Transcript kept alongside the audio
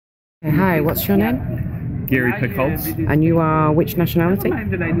Hi, what's your name? Gary Pickholz, And you are which nationality?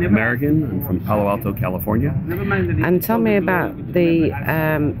 American. I'm from Palo Alto, California. And tell me about the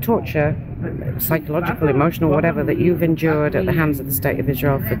torture, psychological, emotional, whatever, that you've endured at the hands of the State of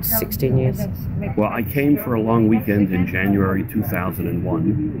Israel for 16 years. Well, I came for a long weekend in January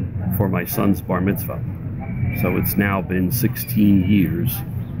 2001 for my son's bar mitzvah. So it's now been 16 years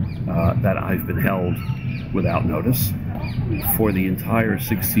that I've been held without notice. For the entire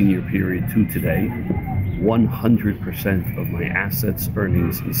 16-year period to today, 100% of my assets,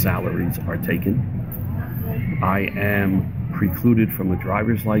 earnings, and salaries are taken. I am precluded from a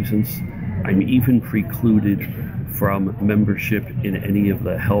driver's license. I'm even precluded from membership in any of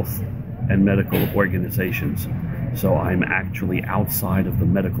the health and medical organizations. So I'm actually outside of the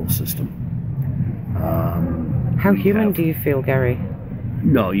medical system. How human do you feel, Gary?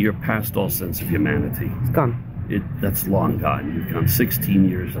 No, you're past all sense of humanity. It's gone. That's long gone. You've gone 16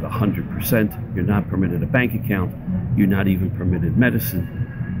 years at 100%. You're not permitted a bank account. You're not even permitted medicine.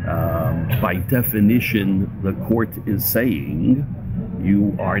 By definition, the court is saying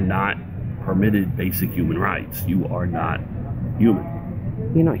you are not permitted basic human rights. You are not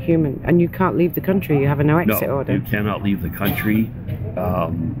human. You're not human. And you can't leave the country. You have a no exit order. You cannot leave the country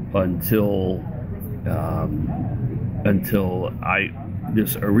until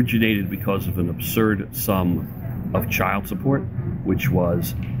this originated because of an absurd sum of child support, which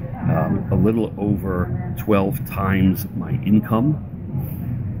was a little over 12 times my income,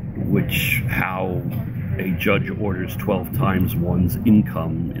 which how a judge orders 12 times one's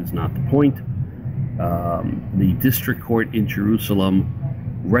income is not the point. The district court in Jerusalem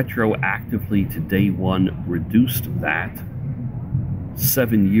retroactively to day one reduced that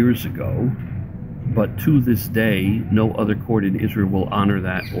 7 years ago, but to this day, no other court in Israel will honor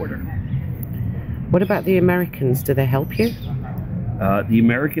that order. What about the Americans? Do they help you? The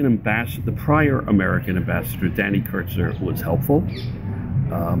American ambassador, the prior American ambassador, Danny Kurtzer, was helpful.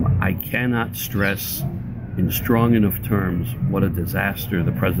 I cannot stress in strong enough terms what a disaster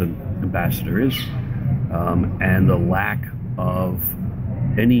the present ambassador is, and the lack of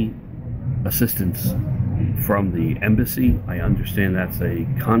any assistance from the embassy. I understand that's a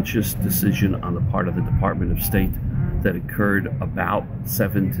conscious decision on the part of the Department of State that occurred about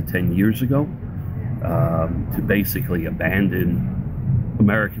 7 to 10 years ago, to basically abandon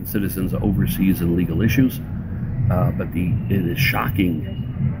American citizens overseas in legal issues. But it is shocking.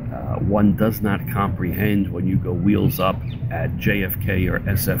 One does not comprehend when you go wheels up at JFK or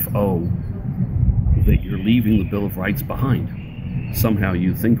SFO that you're leaving the Bill of Rights behind. Somehow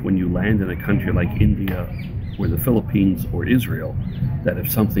you think when you land in a country like India or the Philippines or Israel that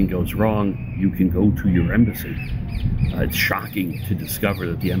if something goes wrong, you can go to your embassy. It's shocking to discover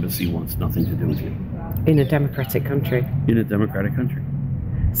that the embassy wants nothing to do with you. In a democratic country. In a democratic country.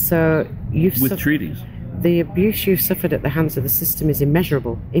 So with treaties. The abuse you've suffered at the hands of the system is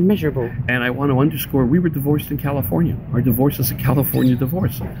immeasurable. Immeasurable. And I want to underscore, we were divorced in California. Our divorce is a California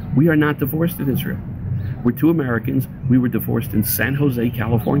divorce. We are not divorced in Israel. We're two Americans. We were divorced in San Jose,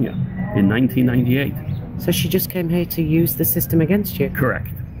 California in 1998. So she just came here to use the system against you? Correct.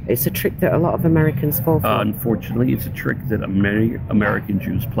 It's a trick that a lot of Americans fall for. Unfortunately, it's a trick that many American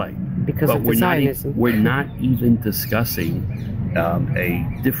Jews play. Because of the Zionism. We're not even discussing a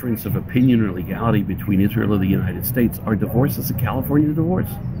difference of opinion or legality between Israel and the United States. Our divorce is a California divorce.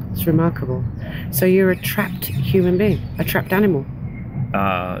 It's remarkable. So you're a trapped human being, a trapped animal.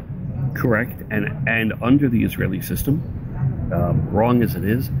 Correct. And under the Israeli system, wrong as it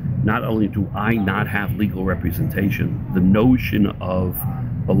is, not only do I not have legal representation, the notion of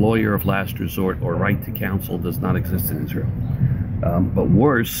a lawyer of last resort or right to counsel does not exist in Israel. But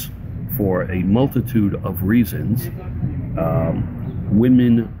worse, for a multitude of reasons,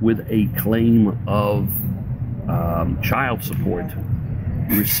 women with a claim of child support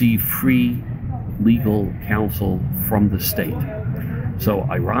receive free legal counsel from the state. So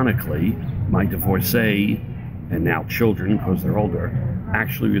ironically, my divorcee, and now children because they're older,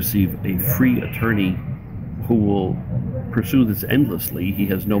 actually receive a free attorney who will pursue this endlessly. He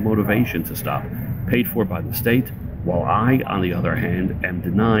has no motivation to stop, paid for by the state, while I, on the other hand, am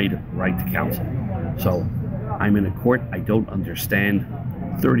denied right to counsel. So I'm in a court, I don't understand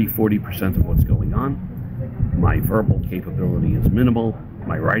 30–40% of what's going on. My verbal capability is minimal.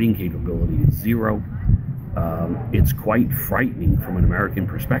 My writing capability is zero. It's quite frightening from an American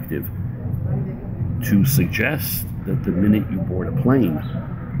perspective to suggest that the minute you board a plane,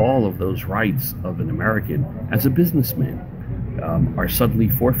 all of those rights of an American as a businessman are suddenly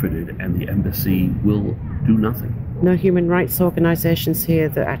forfeited and the embassy will do nothing. No human rights organizations here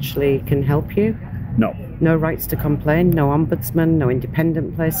that actually can help you? No. No rights to complain, no ombudsman, no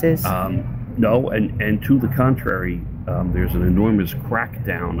independent places? No, and to the contrary, there's an enormous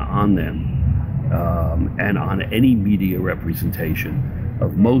crackdown on them and on any media representation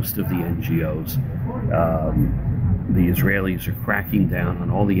of most of the NGOs. The Israelis are cracking down on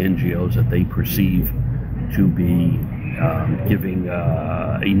all the NGOs that they perceive to be giving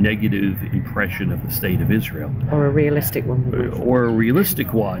a negative impression of the state of Israel. Or a realistic one. Or a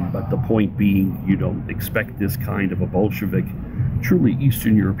realistic one, but the point being, you don't expect this kind of a Bolshevik, truly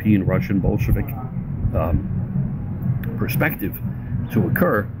Eastern European Russian Bolshevik perspective to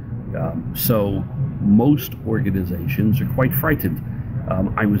occur. So most organizations are quite frightened.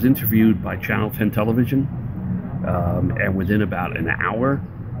 I was interviewed by Channel 10 Television, and within about an hour,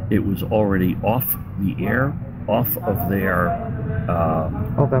 it was already off the air, off of their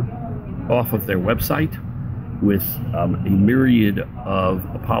website, with a myriad of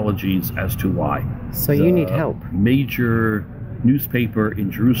apologies as to why. So you need help. Major newspaper in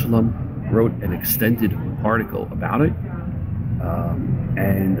Jerusalem wrote an extended article about it,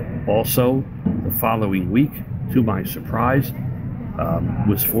 and also the following week, to my surprise,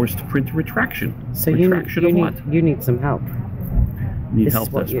 was forced to print a retraction. So retraction of what? You need some help. Need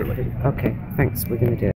help desperately. Okay, thanks. We're going to do it.